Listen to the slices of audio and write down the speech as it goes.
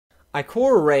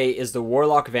Ikora Rey is the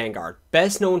Warlock Vanguard,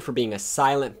 best known for being a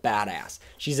silent badass.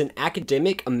 She's an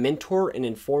academic, a mentor, an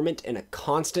informant, and a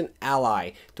constant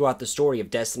ally throughout the story of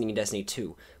Destiny and Destiny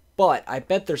 2. But I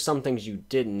bet there's some things you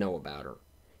didn't know about her.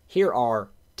 Here are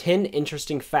 10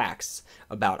 interesting facts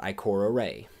about Ikora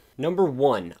Rey. Number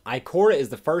 1. Ikora is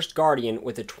the first Guardian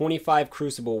with a 25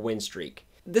 Crucible win streak.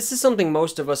 This is something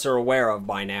most of us are aware of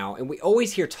by now, and we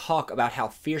always hear talk about how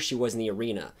fierce she was in the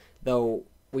arena, though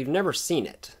we've never seen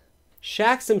it.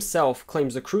 Shaxx himself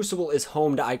claims the Crucible is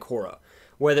home to Ikora.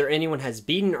 Whether anyone has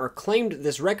beaten or claimed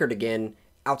this record again,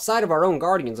 outside of our own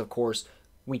Guardians of course,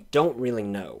 we don't really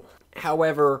know.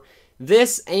 However,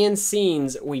 this and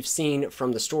scenes we've seen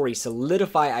from the story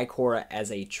solidify Ikora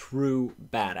as a true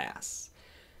badass.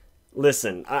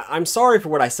 Listen, I'm sorry for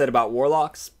what I said about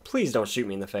Warlocks, please don't shoot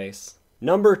me in the face.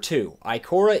 Number 2,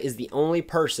 Ikora is the only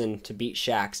person to beat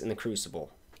Shaxx in the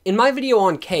Crucible. In my video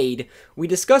on Cade, we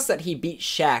discussed that he beat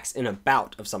Shaxx in a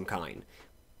bout of some kind.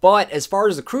 But as far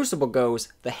as the Crucible goes,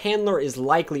 the handler is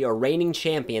likely a reigning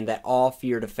champion that all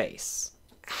fear to face.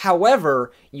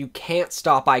 However, you can't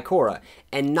stop Ikora,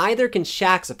 and neither can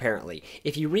Shaxx apparently.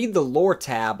 If you read the lore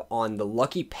tab on the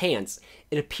Lucky Pants,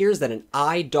 it appears that an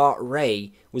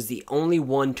I.Rey was the only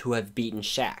one to have beaten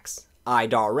Shaxx.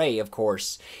 I.Rey, of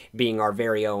course, being our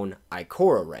very own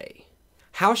Ikora Rey.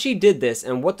 How she did this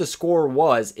and what the score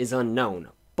was is unknown,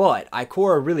 but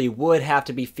Ikora really would have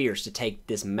to be fierce to take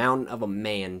this mountain of a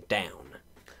man down.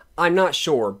 I'm not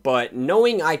sure, but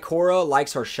knowing Ikora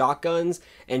likes her shotguns,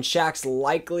 and Shaxx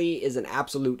likely is an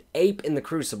absolute ape in the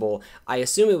Crucible, I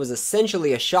assume it was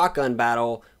essentially a shotgun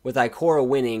battle with Ikora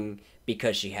winning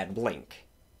because she had Blink.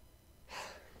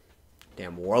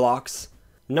 Damn Warlocks.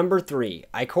 Number 3,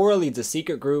 Ikora leads a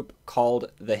secret group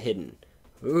called The Hidden.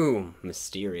 Ooh,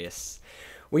 mysterious.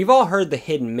 We've all heard the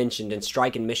Hidden mentioned in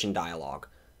Strike and Mission dialogue.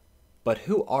 But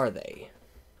who are they?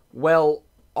 Well,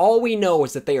 all we know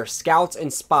is that they are scouts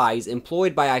and spies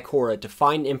employed by Ikora to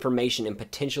find information and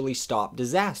potentially stop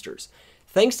disasters.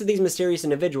 Thanks to these mysterious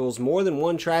individuals, more than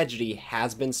one tragedy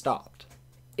has been stopped.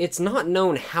 It's not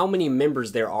known how many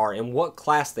members there are and what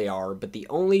class they are, but the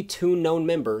only 2 known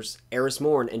members, Eris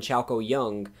Morn and Chalco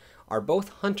Young, are both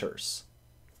hunters.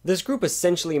 This group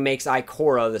essentially makes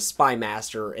Ikora the spy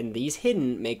master, and these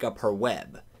Hidden make up her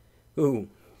web. Ooh,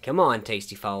 come on,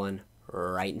 Tasty Fallen,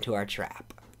 right into our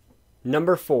trap.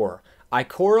 Number 4,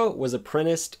 Ikora was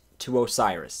apprenticed to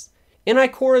Osiris. In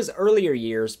Ikora's earlier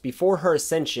years, before her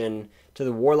ascension to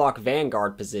the Warlock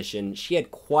Vanguard position, she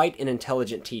had quite an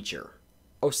intelligent teacher.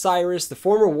 Osiris, the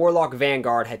former Warlock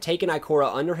Vanguard, had taken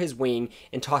Ikora under his wing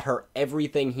and taught her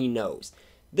everything he knows.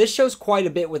 This shows quite a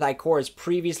bit with Ikora's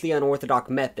previously unorthodox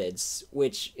methods,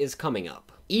 which is coming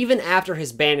up. Even after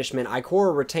his banishment,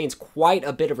 Ikora retains quite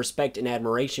a bit of respect and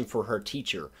admiration for her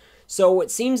teacher, so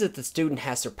it seems that the student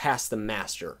has surpassed the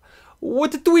master.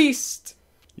 What a twist!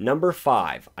 Number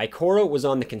 5, Ikora was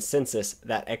on the consensus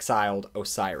that exiled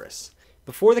Osiris.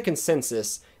 Before the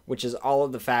consensus, which is all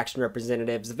of the faction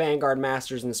representatives, the Vanguard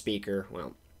Masters, and the Speaker,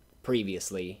 well,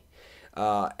 previously,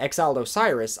 exiled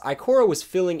Osiris, Ikora was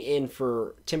filling in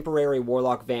for temporary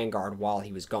Warlock Vanguard while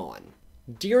he was gone.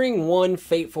 During one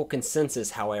fateful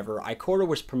consensus, however, Ikora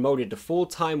was promoted to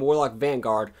full-time Warlock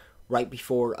Vanguard right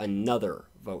before another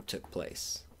vote took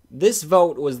place. This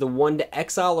vote was the one to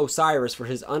exile Osiris for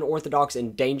his unorthodox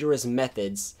and dangerous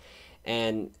methods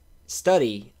and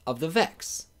study of the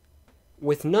Vex.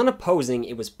 With none opposing,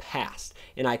 it was passed,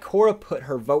 and Ikora put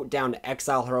her vote down to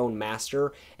exile her own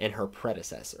master and her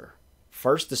predecessor.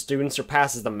 First, the student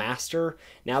surpasses the master,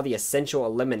 now the essential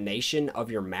elimination of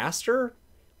your master?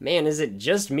 Man, is it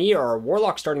just me, or are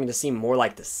Warlocks starting to seem more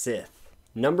like the Sith?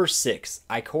 Number 6,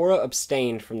 Ikora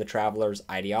abstained from the Traveler's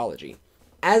ideology.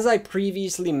 As I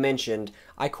previously mentioned,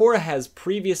 Ikora has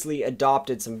previously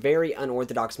adopted some very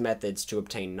unorthodox methods to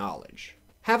obtain knowledge.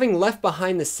 Having left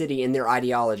behind the city and their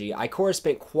ideology, Ikora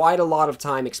spent quite a lot of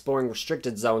time exploring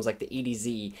restricted zones like the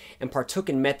EDZ and partook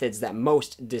in methods that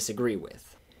most disagree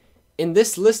with. In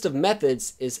this list of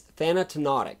methods is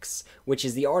Thanatonautics, which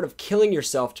is the art of killing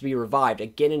yourself to be revived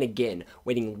again and again,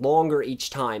 waiting longer each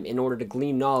time in order to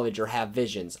glean knowledge or have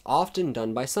visions, often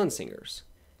done by Sunsingers.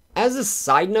 As a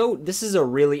side note, this is a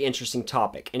really interesting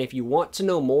topic, and if you want to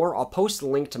know more, I'll post a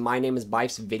link to My Name is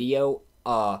Bife's video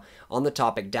on the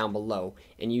topic down below,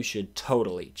 and you should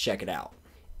totally check it out.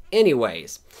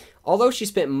 Anyways, although she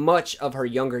spent much of her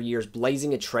younger years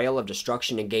blazing a trail of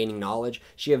destruction and gaining knowledge,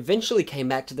 she eventually came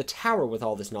back to the tower with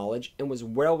all this knowledge and was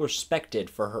well respected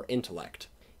for her intellect.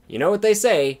 You know what they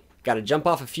say, gotta jump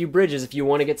off a few bridges if you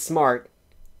want to get smart.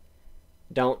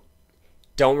 Don't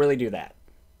really do that.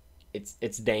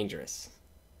 It's dangerous.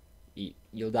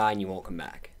 You'll die and you won't come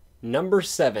back. Number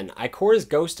 7. Ikora's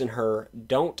ghost and her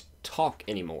don't talk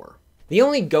anymore. The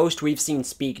only ghost we've seen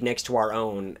speak next to our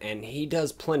own, and he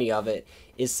does plenty of it,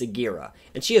 is Sagira,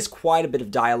 and she has quite a bit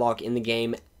of dialogue in the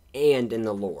game and in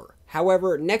the lore.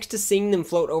 However, next to seeing them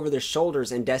float over their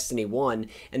shoulders in Destiny 1,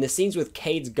 and the scenes with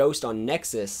Cayde's ghost on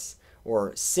Nexus,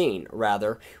 or scene,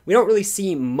 rather, we don't really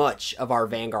see much of our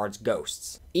Vanguard's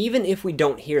ghosts. Even if we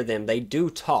don't hear them, they do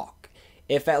talk,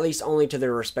 if at least only to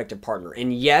their respective partner.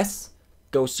 And yes,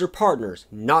 ghosts are partners,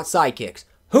 not sidekicks.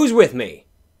 Who's with me?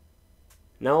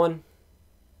 No one?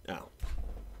 Oh.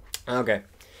 Okay.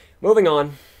 Moving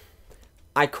on.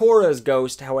 Ikora's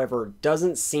ghost, however,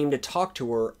 doesn't seem to talk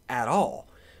to her at all.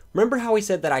 Remember how we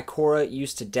said that Ikora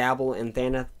used to dabble in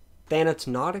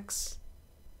Thanatonautics?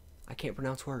 I can't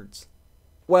pronounce words.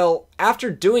 Well,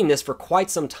 after doing this for quite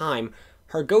some time,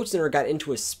 her ghost and her got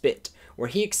into a spit, where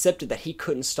he accepted that he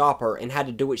couldn't stop her and had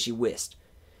to do what she wished.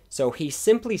 So he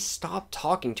simply stopped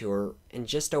talking to her and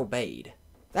just obeyed.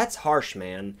 That's harsh,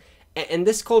 man. And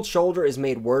this cold shoulder is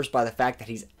made worse by the fact that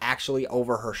he's actually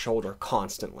over her shoulder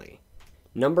constantly.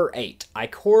 Number 8.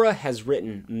 Ikora has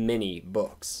written many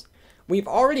books. We've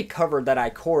already covered that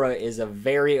Ikora is a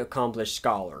very accomplished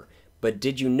scholar, but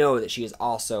did you know that she is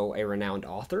also a renowned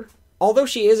author? Although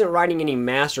she isn't writing any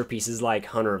masterpieces like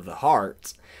Hunter of the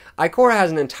Hearts, Ikora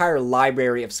has an entire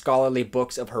library of scholarly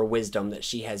books of her wisdom that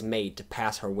she has made to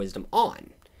pass her wisdom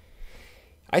on.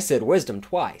 I said wisdom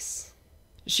twice.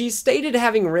 She's stated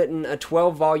having written a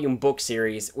 12-volume book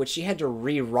series, which she had to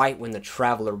rewrite when the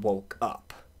Traveler woke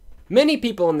up. Many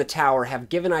people in the tower have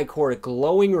given Ikora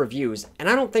glowing reviews, and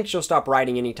I don't think she'll stop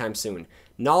writing anytime soon.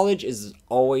 Knowledge is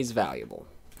always valuable.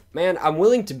 Man, I'm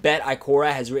willing to bet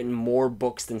Ikora has written more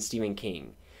books than Stephen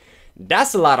King.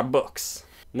 That's a lot of books.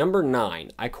 Number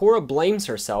 9. Ikora blames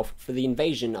herself for the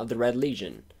invasion of the Red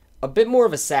Legion. A bit more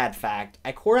of a sad fact,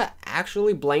 Ikora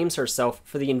actually blames herself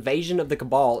for the invasion of the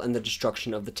Cabal and the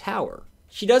destruction of the tower.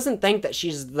 She doesn't think that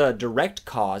she's the direct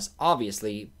cause,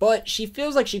 obviously, but she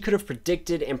feels like she could have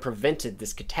predicted and prevented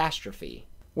this catastrophe.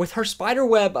 With her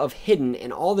spiderweb of hidden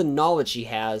and all the knowledge she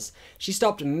has, she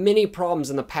stopped many problems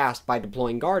in the past by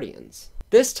deploying Guardians.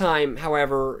 This time,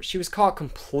 however, she was caught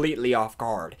completely off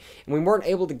guard, and we weren't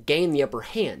able to gain the upper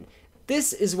hand.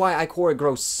 This is why Ikora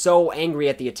grows so angry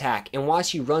at the attack, and why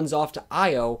she runs off to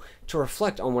Io to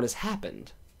reflect on what has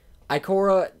happened.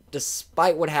 Ikora,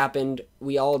 despite what happened,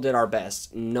 we all did our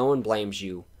best. No one blames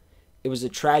you. It was a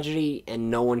tragedy, and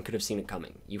no one could have seen it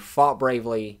coming. You fought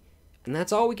bravely, and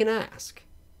that's all we can ask.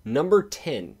 Number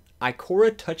 10.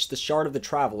 Ikora touched the Shard of the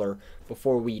Traveler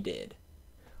before we did.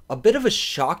 A bit of a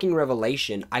shocking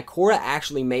revelation, Ikora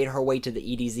actually made her way to the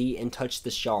EDZ and touched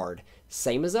the Shard,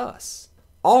 same as us.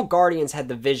 All Guardians had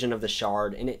the vision of the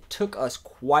Shard, and it took us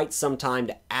quite some time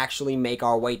to actually make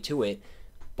our way to it,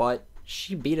 but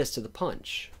she beat us to the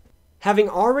punch. Having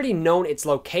already known its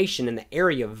location in the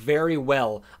area very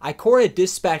well, Ikora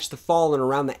dispatched the Fallen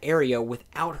around the area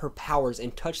without her powers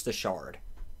and touched the Shard,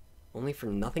 only for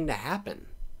nothing to happen.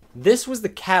 This was the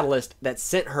catalyst that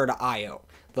sent her to Io,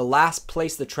 the last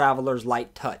place the Traveler's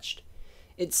light touched.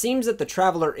 It seems that the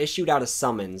Traveler issued out a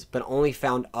summons, but only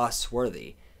found us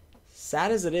worthy.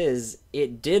 Sad as it is,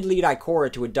 it did lead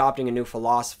Ikora to adopting a new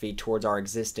philosophy towards our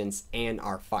existence and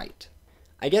our fight.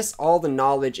 I guess all the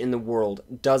knowledge in the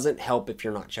world doesn't help if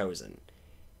you're not chosen.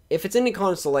 If it's any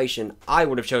consolation, I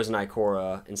would have chosen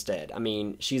Ikora instead. I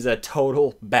mean, she's a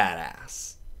total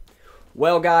badass.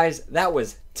 Well guys, that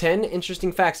was 10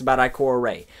 interesting facts about Ikora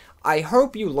Rey. I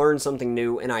hope you learned something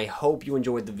new, and I hope you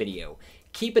enjoyed the video.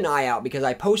 Keep an eye out because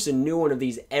I post a new one of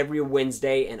these every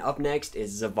Wednesday, and up next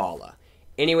is Zavala.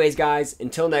 Anyways guys,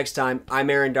 until next time, I'm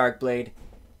Aaron Darkblade.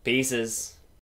 Peaces.